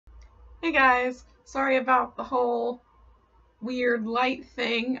Hey guys, sorry about the whole weird light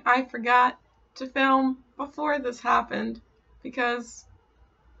thing. I forgot to film before this happened because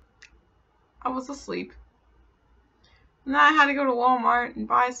I was asleep. And then I had to go to Walmart and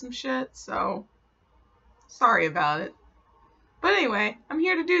buy some shit, so sorry about it. But anyway, I'm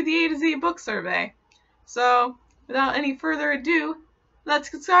here to do the A to Z book survey. So, without any further ado, let's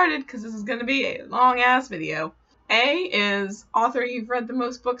get started because this is going to be a long ass video. A is author you've read the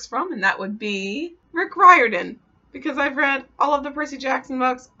most books from, and that would be Rick Riordan, because I've read all of the Percy Jackson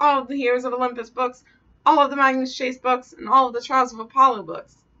books, all of the Heroes of Olympus books, all of the Magnus Chase books, and all of the Trials of Apollo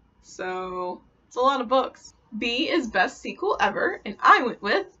books. So, it's a lot of books. B is best sequel ever, and I went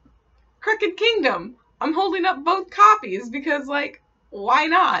with Crooked Kingdom. I'm holding up both copies because, why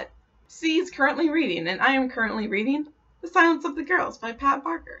not? C is currently reading, and I am currently reading The Silence of the Girls by Pat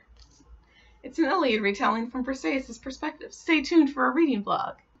Barker. It's an Iliad retelling from Briseis' perspective. Stay tuned for a reading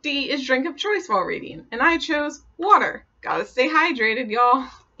vlog. D is drink of choice while reading, and I chose water. Gotta stay hydrated, y'all.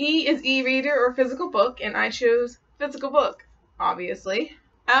 E is e-reader or physical book, and I chose physical book, obviously.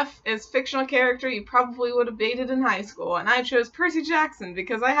 F is fictional character you probably would have dated in high school, and I chose Percy Jackson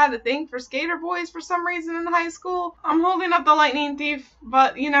because I had a thing for skater boys for some reason in high school. I'm holding up the Lightning Thief,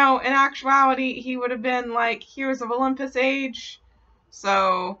 but, in actuality, he would have been, Heroes of Olympus age,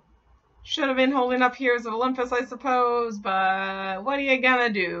 so should have been holding up Heroes of Olympus, I suppose, but what are you gonna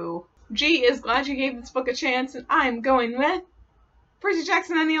do? G is glad you gave this book a chance, and I'm going with Percy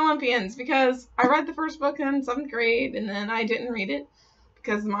Jackson and the Olympians, because I read the first book in 7th grade, and then I didn't read it,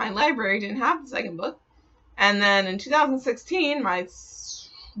 because my library didn't have the second book. And then in 2016, my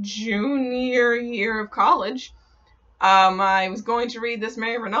junior year of college, I was going to read this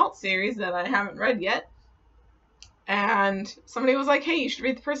Mary Renault series that I haven't read yet. And somebody was like, hey, you should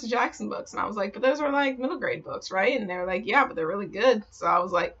read the Percy Jackson books. And I was like, but those are middle grade books, right? And they were like, yeah, but they're really good. So I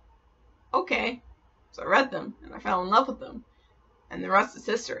was like, okay. So I read them and I fell in love with them. And the rest is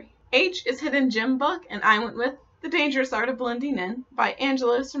history. H is Hidden Gem book, and I went with The Dangerous Art of Blending In by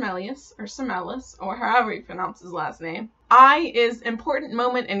Angelo Sermelius, or however you pronounce his last name. I is Important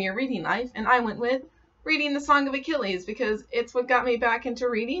Moment in Your Reading Life, and I went with Reading the Song of Achilles because it's what got me back into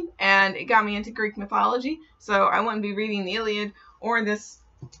reading, and it got me into Greek mythology, so I wouldn't be reading the Iliad or this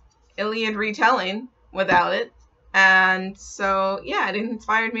Iliad retelling without it. And so, yeah, it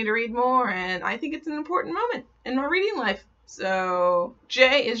inspired me to read more, and I think it's an important moment in my reading life. So,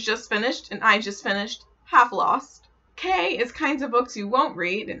 J is Just Finished, and I just finished Half Lost. K is kinds of books you won't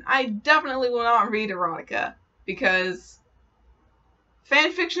read, and I definitely will not read erotica, because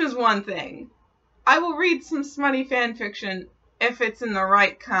fanfiction is one thing. I will read some smutty fanfiction if it's in the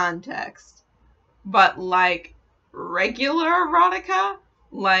right context. But, regular erotica?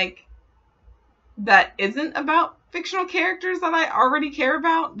 That isn't about fictional characters that I already care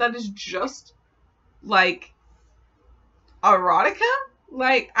about? That is just, erotica?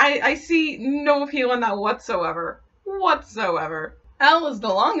 I see no appeal in that whatsoever. L is the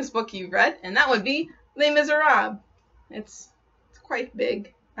longest book you've read, and that would be Les Miserables. It's quite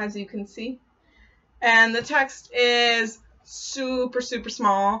big, as you can see. And the text is super, super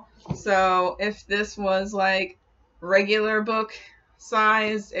small. So if this was regular book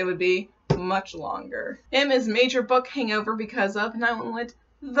size, it would be much longer. M is major book hangover because of, and I went with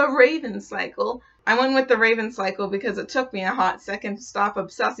The Raven Cycle. I went with The Raven Cycle because it took me a hot second to stop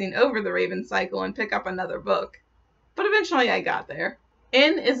obsessing over The Raven Cycle and pick up another book. But eventually I got there.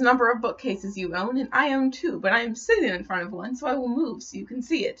 N is number of bookcases you own, and I own 2, but I am sitting in front of one, so I will move so you can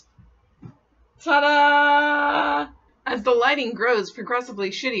see it. Ta-da! As the lighting grows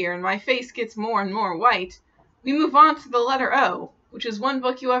progressively shittier and my face gets more and more white, we move on to the letter O, which is one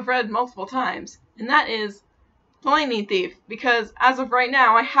book you have read multiple times, and that is The Lightning Thief, because as of right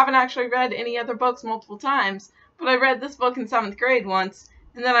now, I haven't actually read any other books multiple times, but I read this book in 7th grade once,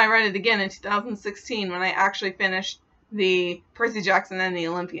 and then I read it again in 2016 when I actually finished the Percy Jackson and the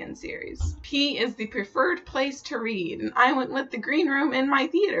Olympian series. P is the preferred place to read, and I went with the green room in my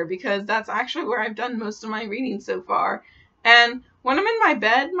theater because that's actually where I've done most of my reading so far. And when I'm in my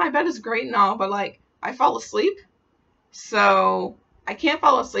bed is great and all, but I fall asleep, so I can't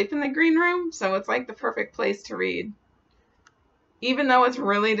fall asleep in the green room, so it's the perfect place to read. Even though it's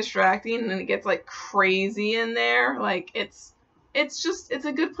really distracting and it gets crazy in there, it's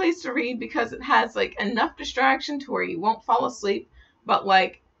a good place to read because it has enough distraction to where you won't fall asleep, but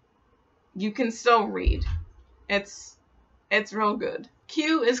you can still read. It's real good.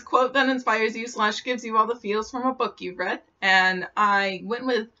 Q is quote that inspires you / gives you all the feels from a book you've read, and I went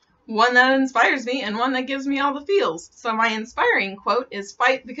with one that inspires me and one that gives me all the feels. So my inspiring quote is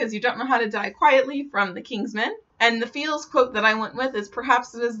Fight Because You Don't Know How to Die Quietly from The King's Men, And the feels quote that I went with is,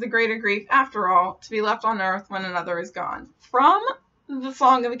 "Perhaps it is the greater grief, after all, to be left on earth when another is gone." From the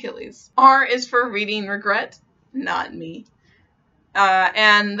Song of Achilles. R is for reading regret, not me.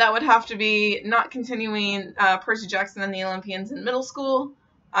 And that would have to be not continuing Percy Jackson and the Olympians in middle school,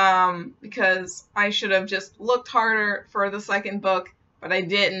 because I should have just looked harder for the second book, but I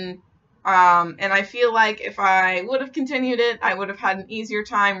didn't. And I feel like if I would have continued it, I would have had an easier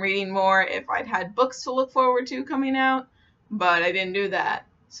time reading more if I'd had books to look forward to coming out, but I didn't do that.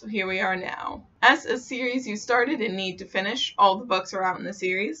 So here we are now. S is series you started and need to finish. All the books are out in the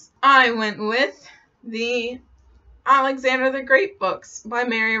series. I went with the Alexander the Great books by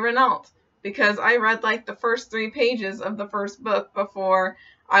Mary Renault, because I read like the first 3 pages of the first book before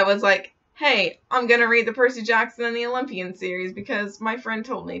I was like, hey, I'm gonna read the Percy Jackson and the Olympian series because my friend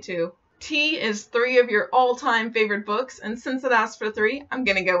told me to. T is 3 of your all-time favorite books, and since it asked for 3, I'm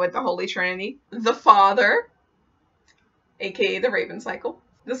gonna go with the Holy Trinity. The Father, aka the Raven Cycle,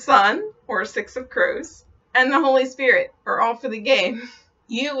 the Son, or 6 of Crows, and the Holy Spirit, or All for the Game.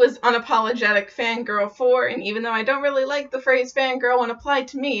 U is unapologetic fangirl 4, and even though I don't really like the phrase fangirl when applied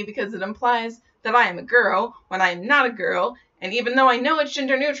to me because it implies that I am a girl when I am not a girl, and even though I know it's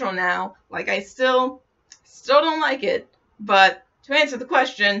gender neutral now, like I still don't like it, but to answer the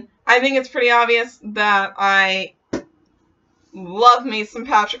question, I think it's pretty obvious that I love me some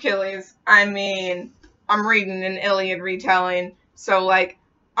Patroclus. I mean, I'm reading an Iliad retelling, so like,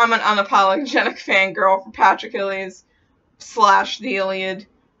 I'm an unapologetic fangirl for Patroclus / the Iliad.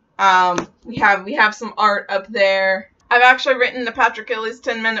 We have some art up there. I've actually written the Patroclus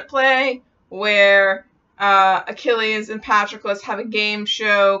 10-minute play where Achilles and Patroclus have a game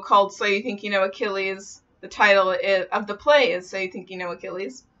show called So You Think You Know Achilles. The title of the play is So You Think You Know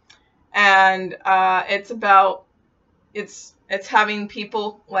Achilles. And it's having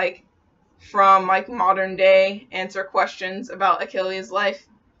people like from like modern day answer questions about Achilles' life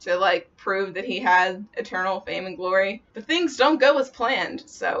to like prove that he had eternal fame and glory. But things don't go as planned,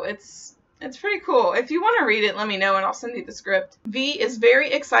 so it's pretty cool. If you want to read it, let me know and I'll send you the script. V is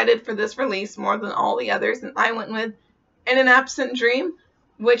very excited for this release more than all the others, and I went with In an Absent Dream,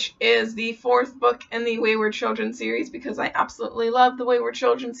 which is the 4th book in the Wayward Children series, because I absolutely love the Wayward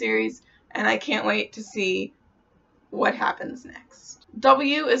Children series, and I can't wait to see what happens next.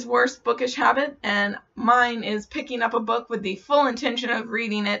 W is Worst Bookish Habit, and mine is picking up a book with the full intention of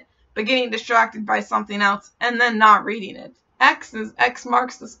reading it, but getting distracted by something else, and then not reading it. X is X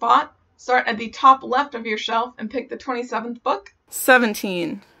marks the spot. Start at the top left of your shelf and pick the 27th book.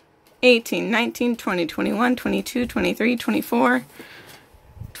 17, 18, 19, 20, 21, 22, 23, 24,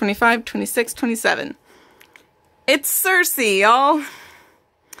 25, 26, 27. It's Circe, y'all.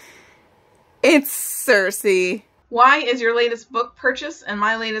 It's Circe. Y is your latest book purchase, and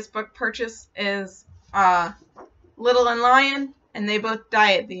my latest book purchase is Little and Lion, and they both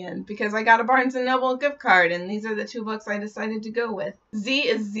die at the end because I got a Barnes & Noble gift card, and these are the 2 books I decided to go with. Z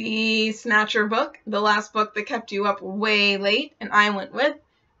is the Snatcher book, the last book that kept you up way late, and I went with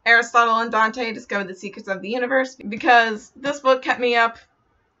Aristotle and Dante Discover the Secrets of the Universe, because this book kept me up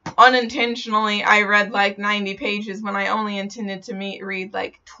unintentionally. I read like 90 pages when I only intended to read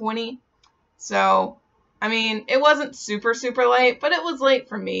like 20, so I mean, it wasn't super late, but it was late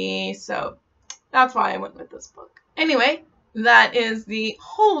for me, so that's why I went with this book. Anyway, that is the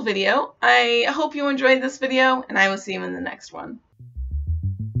whole video. I hope you enjoyed this video, and I will see you in the next one.